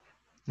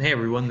Hey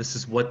everyone, this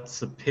is What's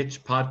the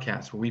Pitch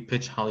podcast, where we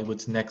pitch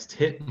Hollywood's next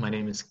hit. My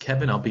name is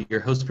Kevin. I'll be your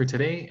host for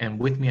today, and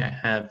with me I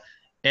have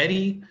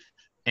Eddie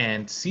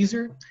and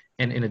Caesar.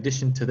 And in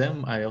addition to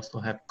them, I also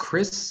have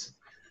Chris.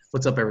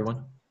 What's up,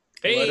 everyone?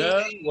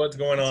 Hey, what's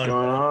going What's on?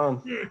 going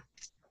on?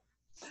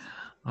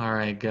 All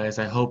right, guys.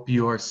 I hope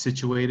you are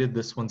situated.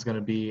 This one's going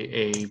to be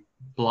a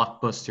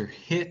blockbuster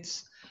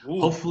hit. Ooh.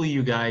 Hopefully,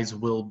 you guys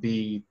will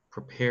be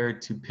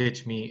prepared to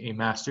pitch me a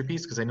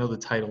masterpiece because I know the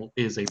title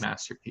is a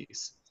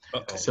masterpiece.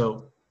 Uh-oh.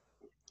 So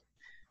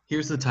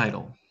here's the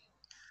title.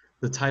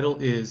 The title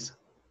is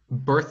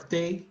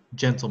Birthday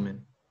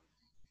Gentleman.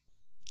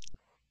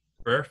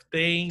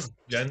 Birthday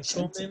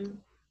gentleman?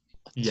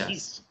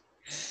 Yes.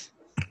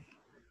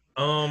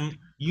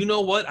 You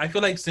know what? I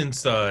feel like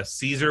since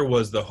Caesar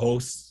was the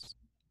host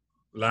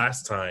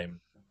last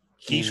time,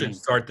 he should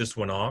start this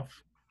one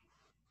off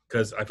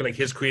because I feel like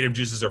his creative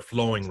juices are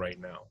flowing right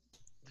now.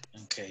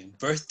 Okay,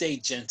 Birthday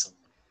Gentleman.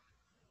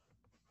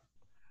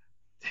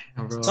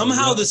 Bro,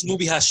 Somehow this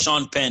movie has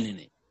Sean Penn in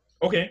it.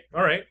 Okay,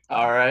 all right.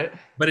 All right.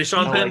 But is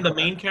Sean I Penn like the that.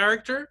 main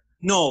character?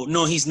 No,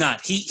 he's not.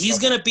 He's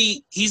Okay.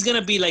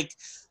 gonna be like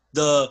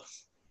the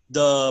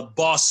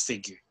boss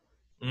figure.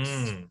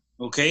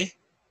 Okay?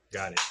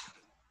 Got it.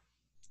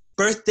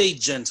 Birthday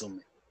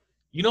Gentleman.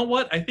 You know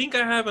what? I think I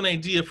have an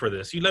idea for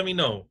this. You let me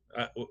know.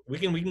 We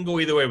can go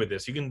either way with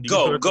this. You can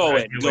Go, put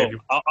it Ed, either go. way.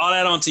 I'll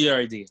add on to your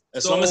idea.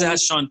 As long as it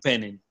has Sean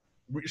Penn in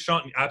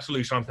it.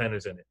 Absolutely, Sean Penn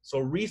is in it. So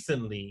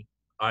recently,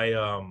 I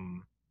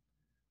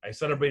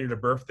celebrated a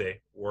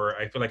birthday where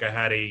I feel like I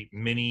had a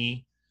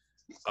mini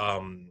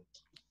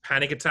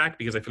panic attack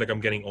because I feel like I'm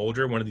getting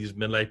older. One of these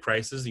midlife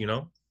crises, you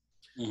know.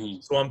 Mm-hmm.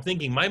 So I'm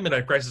thinking my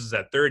midlife crisis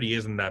at 30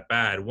 isn't that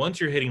bad. Once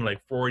you're hitting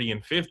like 40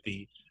 and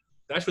 50,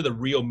 that's where the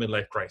real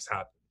midlife crisis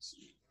happens.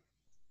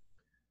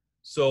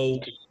 So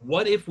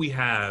what if we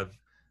have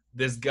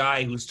this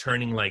guy who's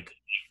turning like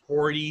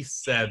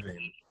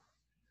 47?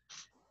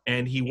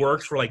 And he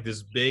works for like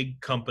this big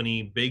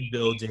company, big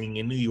building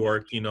in New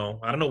York, you know.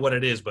 I don't know what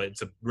it is, but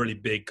it's a really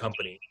big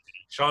company.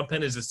 Sean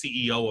Penn is the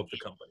CEO of the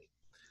company.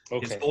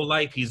 His whole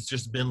life, he's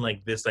just been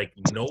like this, like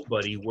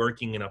nobody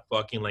working in a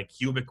fucking like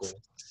cubicle.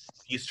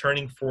 He's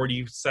turning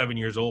 47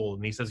 years old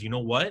and he says, you know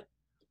what?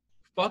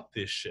 Fuck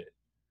this shit.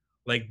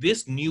 Like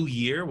this new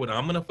year, what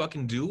I'm going to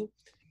fucking do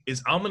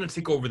is I'm going to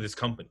take over this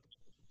company.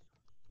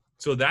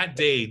 So that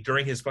day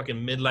during his fucking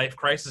midlife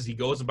crisis, he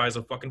goes and buys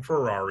a fucking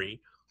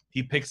Ferrari.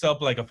 He picks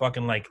up like a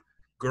fucking like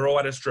girl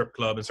at a strip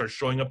club and starts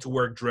showing up to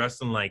work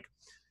dressed in like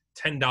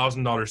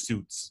 $10,000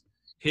 suits.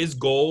 His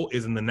goal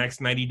is in the next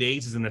 90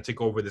 days, he's going to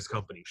take over this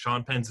company.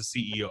 Sean Penn's the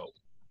CEO.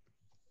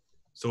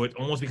 So it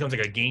almost becomes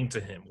like a game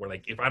to him where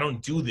like, if I don't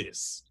do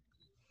this,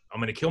 I'm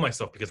going to kill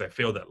myself because I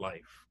failed at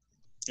life.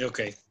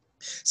 Okay.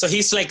 So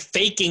he's like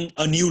faking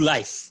a new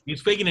life.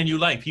 He's faking a new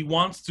life. He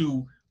wants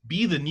to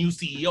be the new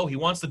CEO. He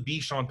wants to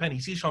be Sean Penn. He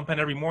sees Sean Penn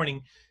every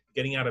morning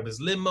getting out of his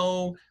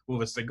limo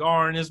with a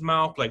cigar in his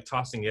mouth, like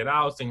tossing it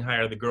out, saying hi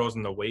to the girls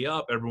on the way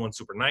up. Everyone's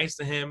super nice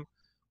to him.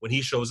 When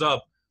he shows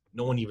up,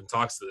 no one even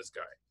talks to this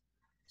guy.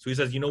 So he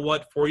says, you know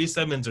what?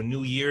 47's a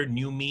new year,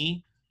 new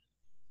me.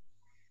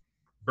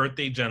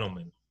 Birthday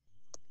gentleman.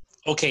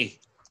 Okay,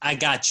 I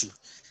got you.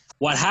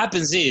 What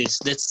happens is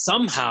that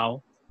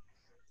somehow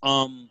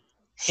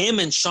him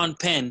and Sean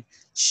Penn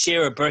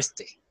share a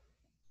birthday.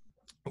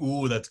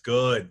 Ooh, that's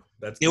good.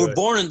 They were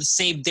born on the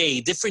same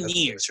day, different That's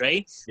years,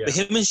 right? Yeah. But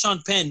him and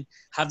Sean Penn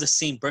have the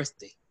same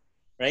birthday,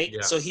 right?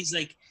 Yeah. So he's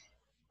like,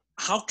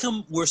 how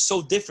come we're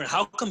so different?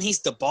 How come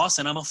he's the boss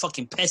and I'm a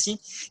fucking peasant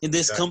in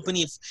this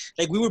company? If,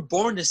 like, we were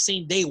born the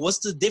same day. What's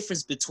the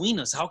difference between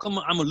us? How come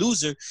I'm a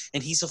loser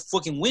and he's a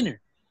fucking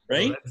winner,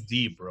 right? Oh, that's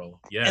deep, bro.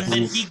 Yeah. And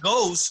then he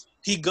goes,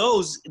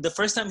 the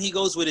first time he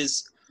goes with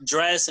his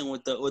dress and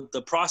with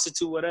the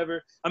prostitute,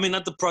 whatever. I mean,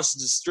 not the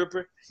prostitute,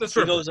 stripper. The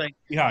stripper. He goes like,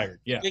 He hired.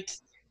 Yeah. like,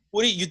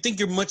 what do you think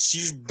you're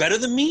better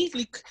than me?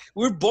 Like,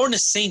 we're born the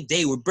same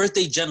day. We're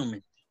birthday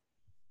gentlemen.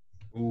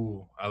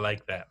 Ooh, I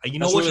like that. You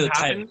know That's what really should the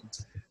happen?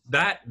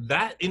 title.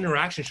 That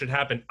interaction should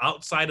happen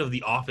outside of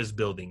the office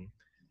building,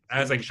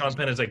 as like Sean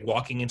Penn is like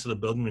walking into the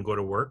building to go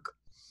to work,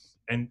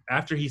 and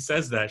after he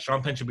says that,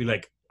 Sean Penn should be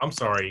like, "I'm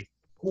sorry,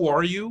 who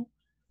are you?"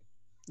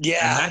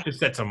 Yeah. And that just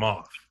sets him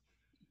off.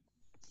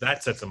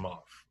 That sets him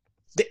off.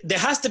 There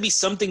has to be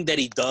something that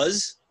he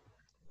does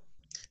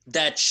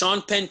that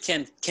Sean Penn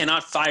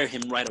cannot fire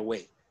him right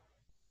away.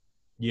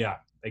 Yeah,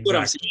 You know what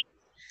I'm exactly. saying?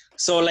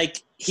 So,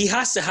 like, he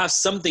has to have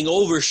something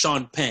over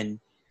Sean Penn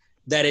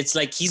that it's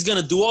like he's going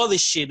to do all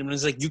this shit, and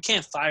it's like, you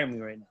can't fire me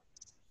right now.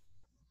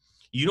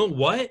 You know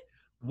what?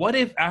 What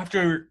if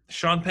after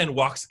Sean Penn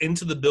walks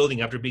into the building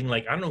after being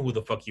like, I don't know who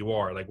the fuck you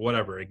are, like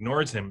whatever,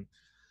 ignores him,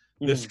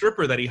 the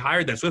stripper that he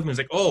hired that's with him is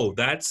like, oh,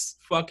 that's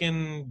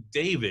fucking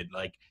David.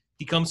 Like,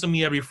 he comes to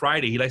me every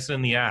Friday. He likes it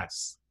in the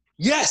ass.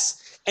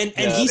 Yes. And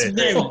Yeah, he's it-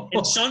 married.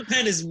 And Sean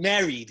Penn is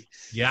married.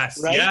 Yes,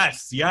 Right?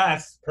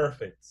 yes.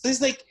 Perfect. So he's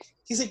like,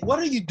 what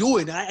are you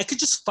doing? I could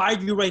just fire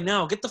you right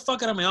now. Get the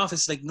fuck out of my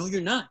office. Like, no, you're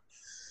not.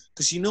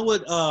 Because you know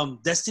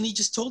what Destiny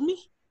just told me?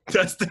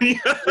 Destiny.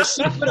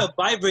 She put a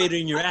vibrator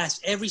in your ass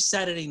every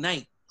Saturday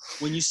night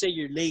when you say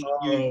you're late,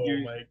 Oh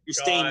you're my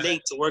staying God.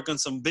 late to work on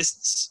some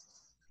business.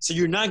 So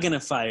you're not gonna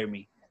fire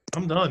me.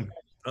 I'm done.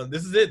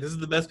 This is it. This is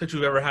the best pitch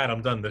we've ever had.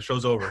 I'm done. The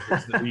show's over.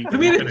 I mean,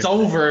 it's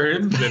over.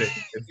 We did it.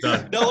 It's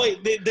done. No,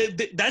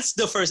 wait. That's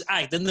the first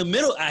act. Then the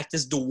middle act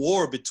is the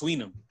war between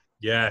them.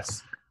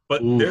 Yes.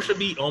 But Ooh. there should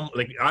be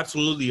like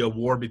absolutely a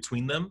war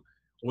between them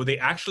where they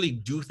actually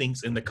do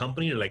things in the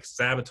company to like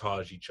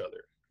sabotage each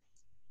other.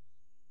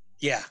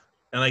 Yeah.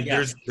 And like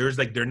Yeah. there's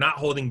like they're not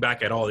holding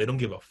back at all. They don't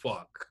give a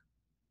fuck.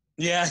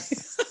 Yeah.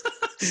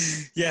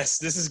 Yes,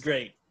 this is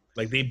great.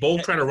 Like they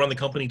both try to run the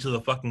company to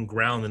the fucking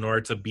ground in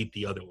order to beat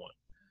the other one.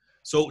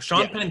 So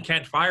Sean Penn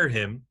can't fire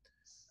him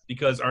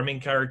because our main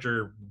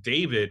character,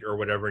 David or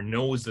whatever,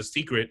 knows the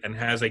secret and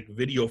has like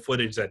video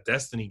footage that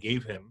Destiny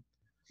gave him.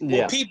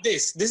 Well, peep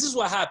this. This is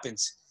what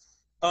happens.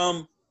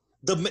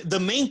 The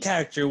main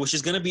character, which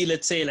is gonna be,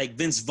 let's say, like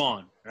Vince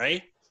Vaughn,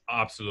 right?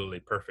 Absolutely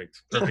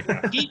perfect.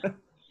 Perfect.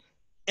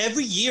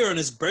 Every year on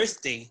his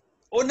birthday,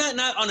 or not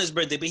on his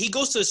birthday, but he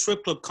goes to a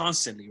strip club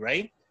constantly,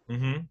 right?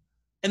 Mm-hmm.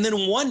 And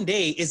then one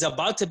day is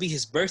about to be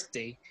his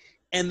birthday,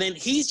 and then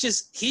he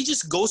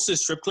just goes to a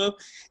strip club,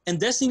 and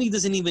Destiny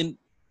doesn't even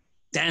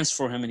dance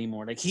for him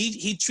anymore. Like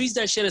he treats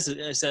that shit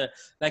as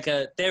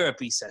a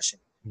therapy session.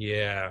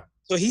 Yeah.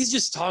 So he's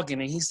just talking,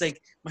 and he's like,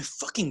 my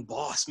fucking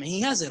boss, man. He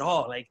has it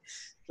all. Like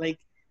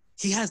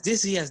he has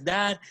this, he has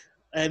that.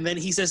 And then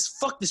he says,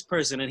 fuck this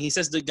person. And he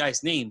says the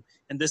guy's name.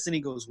 And Destiny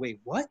goes, wait,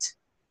 what?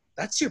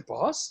 That's your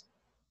boss?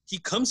 He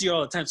comes here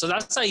all the time. So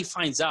that's how he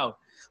finds out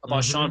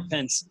about Sean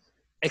Penn's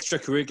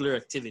extracurricular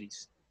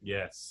activities.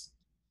 Yes.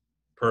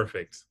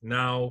 Perfect.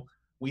 Now,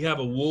 we have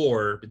a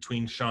war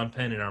between Sean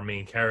Penn and our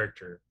main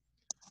character.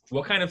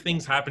 What kind of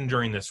things happen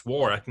during this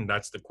war? I think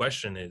that's the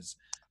question is,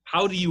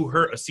 how do you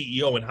hurt a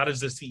CEO, and how does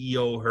the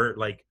CEO hurt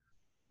like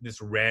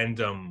this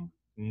random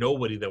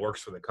nobody that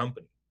works for the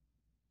company?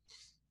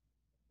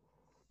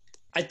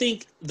 I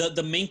think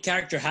the main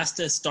character has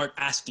to start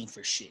asking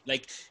for shit.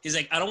 Like he's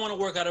like, I don't want to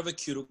work out of a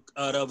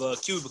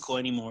cubicle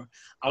anymore.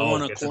 I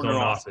want a corner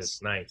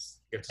office. Nice.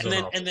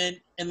 And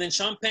then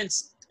Sean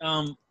Penn's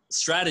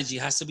strategy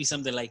has to be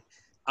something like,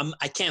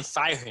 I can't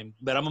fire him,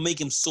 but I'm gonna make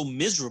him so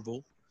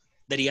miserable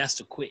that he has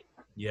to quit.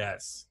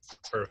 Yes.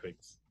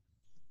 Perfect.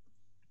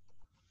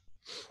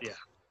 Yeah.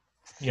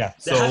 Yeah.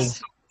 So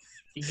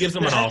he gives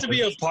him an offer. There has to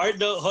be a part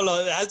though. Hold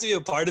on. There has to be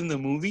a part in the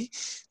movie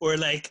where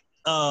like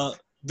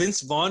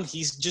Vince Vaughn,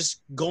 he's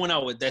just going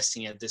out with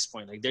Destiny at this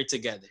point. Like they're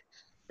together,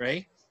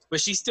 right? But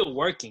she's still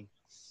working.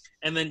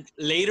 And then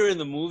later in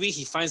the movie,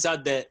 he finds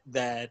out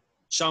that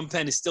Sean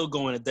Penn is still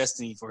going to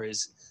Destiny for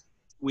his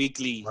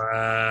weekly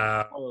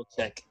oil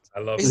check.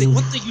 I love He's it.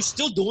 like, what? You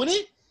still doing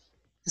it?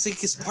 He's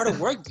like, it's part of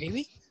work,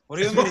 baby. What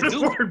do you want me to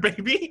do? Work,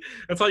 baby.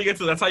 That's how you get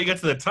to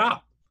the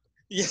top.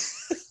 Yeah.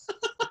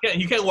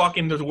 You can't walk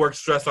into work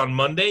stress on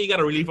Monday. You got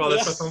to relieve all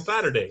that stress on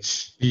Saturday.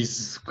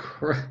 Jesus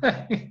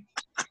Christ.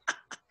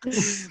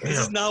 This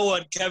is not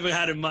what Kevin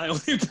had in mind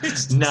when he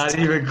pitched. Not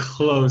even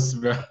close,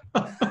 bro.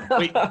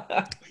 Wait,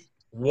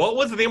 what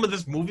was the name of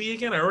this movie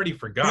again? I already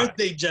forgot.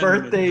 Birthday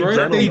Gentleman.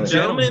 Birthday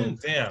Gentleman.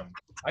 Damn.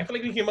 I feel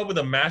like we came up with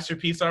a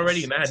masterpiece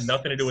already, and that had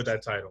nothing to do with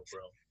that title,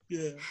 bro.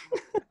 Yeah.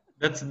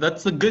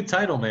 That's a good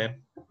title, man.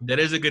 That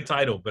is a good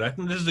title, but I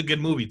think this is a good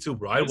movie too,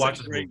 bro. I'd watch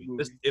this great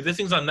movie. If this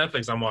thing's on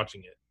Netflix, I'm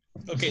watching it.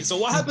 Okay, so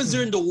what happens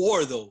during the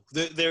war, though?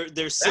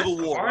 Their civil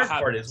war. The hard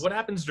part is what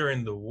happens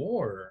during the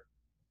war,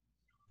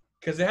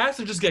 because it has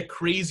to just get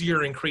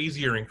crazier and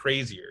crazier and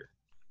crazier.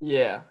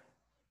 Yeah.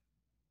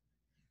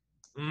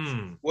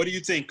 What do you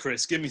think,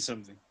 Chris? Give me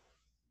something.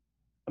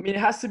 I mean, it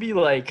has to be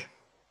like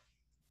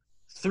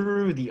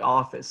through the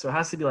office, so it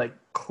has to be like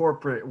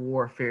corporate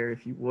warfare,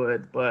 if you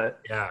would. But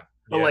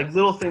like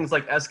little things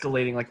like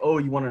escalating, like, oh,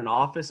 you want an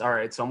office? All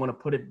right, so I'm gonna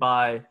put it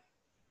by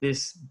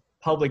this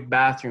public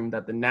bathroom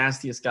that the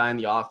nastiest guy in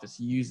the office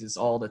uses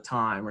all the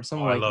time, or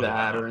something like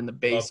that, or in the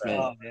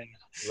basement.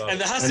 And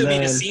there has to be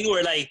a scene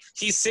where like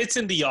he sits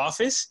in the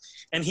office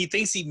and he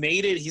thinks he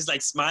made it. He's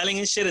like smiling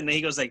and shit, and then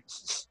he goes like,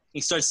 he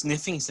starts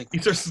sniffing. He's like, he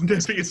starts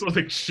sniffing. It smells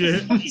like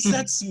shit. What is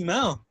that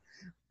smell?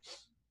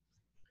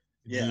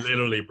 Yeah,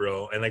 literally,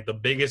 bro. And like the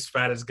biggest,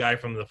 fattest guy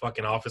from the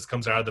fucking office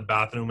comes out of the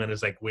bathroom and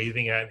is like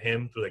waving at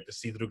him through like the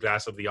see-through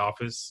glass of the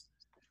office.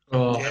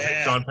 Oh, and, like,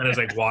 Sean Penn is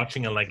like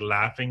watching and like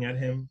laughing at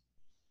him.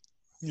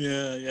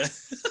 Yeah.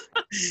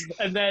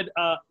 And then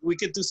we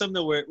could do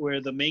something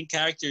where the main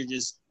character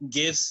just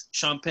gives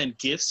Sean Penn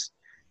gifts,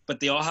 but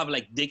they all have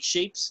like dick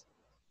shapes.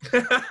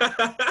 Dick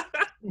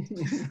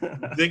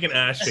and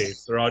ass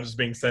shapes. They're all just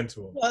being sent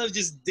to him. Well,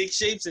 just dick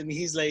shapes, and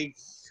he's like,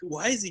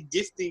 why is he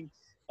gifting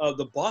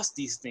the boss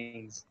these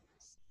things?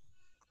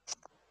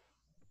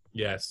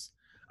 Yes.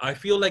 I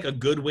feel like a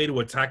good way to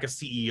attack a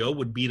CEO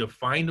would be to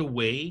find a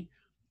way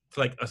to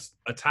like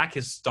attack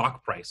his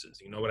stock prices.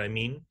 You know what I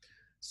mean?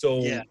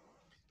 So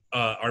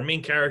our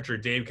main character,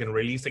 Dave, can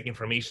release like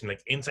information,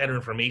 like insider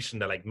information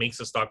that like makes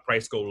the stock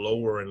price go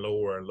lower and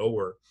lower and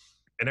lower.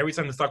 And every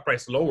time the stock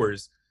price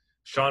lowers,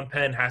 Sean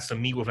Penn has to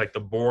meet with like the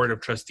board of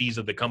trustees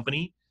of the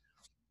company.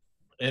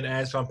 And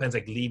as Sean Penn's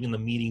like leaving the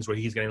meetings where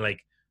he's getting like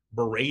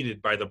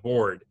berated by the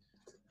board,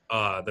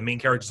 the main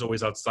character is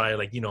always outside,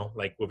 like, you know,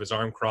 like with his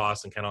arm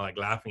crossed and kind of like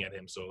laughing at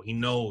him. So he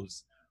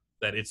knows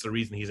that it's the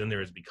reason he's in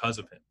there is because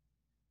of him.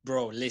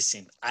 Bro,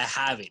 listen, I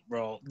have it,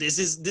 bro. This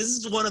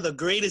is one of the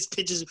greatest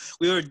pitches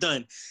we ever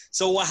done.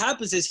 So what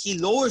happens is he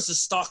lowers the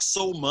stock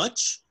so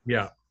much,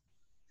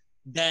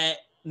 that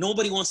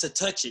nobody wants to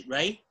touch it,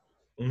 right?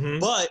 Mm-hmm.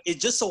 But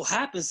it just so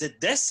happens that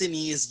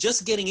Destiny is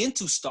just getting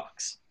into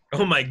stocks.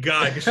 Oh my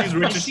god, because she's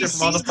rich as shit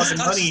from all the fucking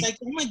money. She's like,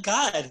 oh my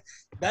god,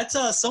 that's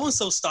a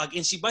so-and-so stock,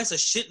 and she buys a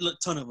shit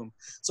ton of them.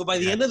 So by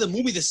the end of the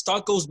movie, the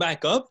stock goes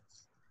back up,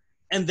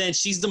 and then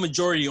she's the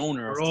majority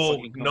owner.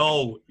 Bro,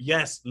 no,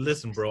 yes,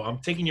 listen, bro, I'm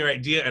taking your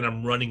idea and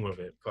I'm running with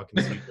it,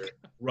 fucking secret.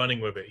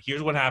 Running with it.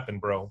 Here's what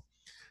happened, bro.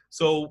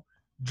 So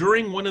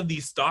during one of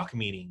these stock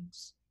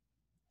meetings,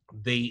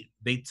 the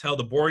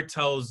board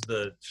tells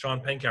the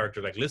Sean Penn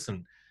character, like,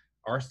 listen,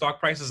 our stock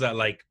price is at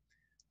like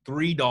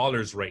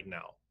 $3 right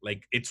now.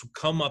 Like, it's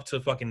come up to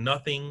fucking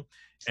nothing,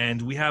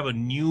 and we have a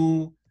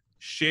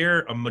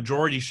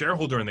majority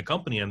shareholder in the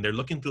company, and they're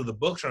looking through the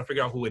books trying to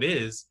figure out who it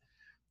is,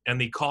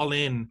 and they call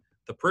in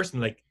the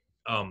person, like,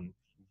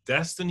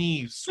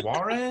 Destiny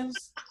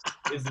Suarez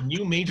is the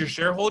new major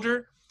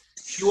shareholder.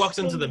 She walks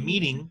into the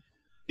meeting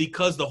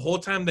because the whole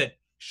time that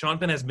Sean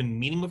Penn has been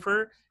meeting with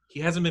her, he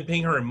hasn't been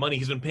paying her in money.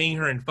 He's been paying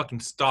her in fucking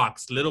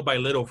stocks, little by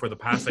little, for the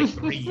past, like,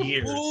 3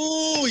 years.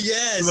 Oh,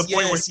 yes. To the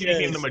point where she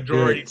became the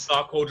majority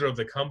stockholder of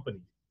the company.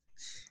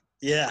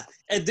 Yeah.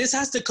 And this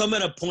has to come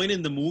at a point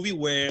in the movie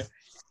where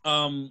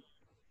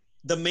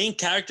the main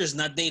character is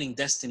not dating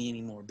Destiny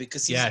anymore,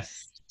 because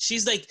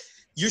she's like,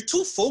 you're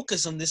too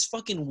focused on this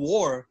fucking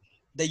war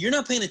that you're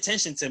not paying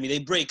attention to me. They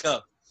break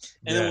up.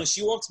 And then when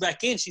she walks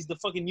back in, she's the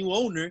fucking new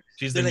owner.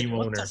 She's the new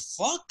owner. What the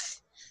fuck?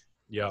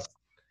 Yeah.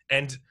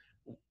 And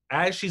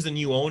as she's a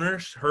new owner,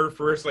 her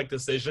first, like,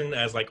 decision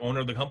as, like,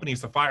 owner of the company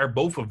is to fire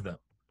both of them.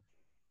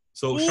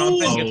 So Sean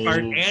Penn gets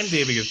fired and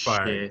David gets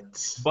fired.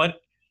 But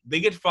they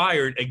get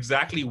fired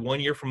exactly 1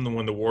 year from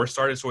when the war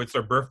started, so it's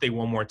their birthday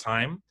one more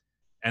time.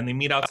 And they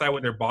meet outside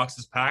with their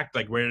boxes packed,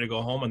 like, ready to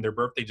go home, and their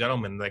birthday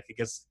gentleman, like, I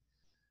guess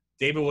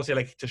David will say,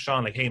 like, to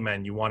Sean, like, hey,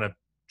 man, you want a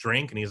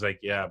drink? And he's like,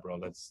 yeah, bro,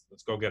 let's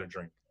go get a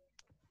drink.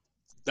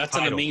 That's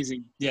an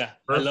amazing, birthday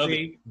I love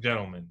it.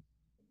 Gentleman.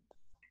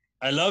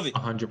 I love it.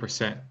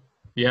 100%.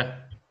 Yeah.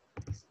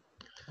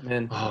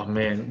 Man. Oh,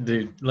 man,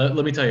 dude. Let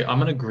me tell you, I'm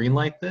going to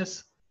greenlight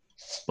this,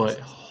 but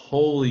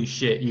holy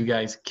shit, you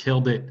guys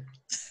killed it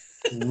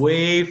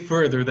way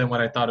further than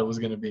what I thought it was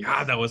going to be.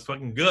 God, that was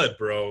fucking good,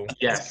 bro.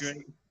 Yes.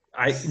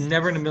 I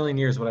never in a million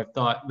years would have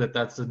thought that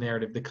that's the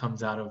narrative that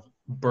comes out of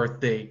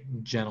Birthday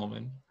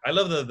Gentleman. I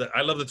love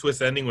the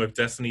twist ending with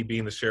Destiny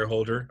being the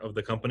shareholder of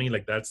the company.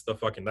 Like, that's the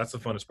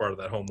funnest part of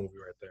that whole movie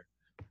right there.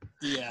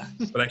 Yeah.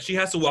 But, like, she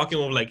has to walk in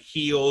with, like,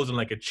 heels and,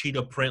 like, a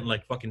cheetah print,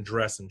 like, fucking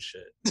dress and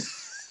shit.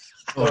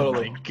 Oh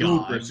my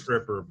god. Super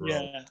stripper, bro.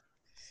 Yeah.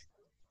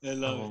 I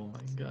love it. Oh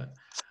my god.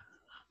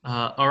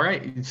 All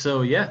right.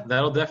 So yeah,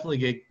 that'll definitely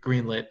get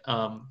greenlit.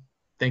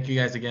 Thank you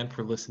guys again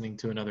for listening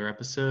to another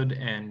episode,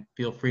 and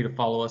feel free to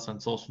follow us on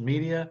social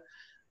media.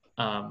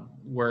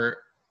 We're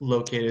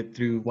located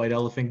through White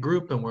Elephant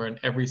Group, and we're on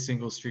every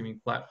single streaming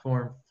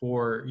platform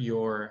for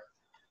your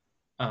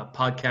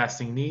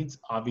podcasting needs.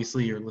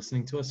 Obviously, you're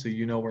listening to us, so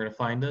you know where to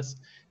find us.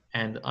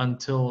 And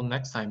until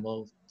next time,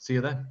 we'll see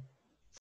you then.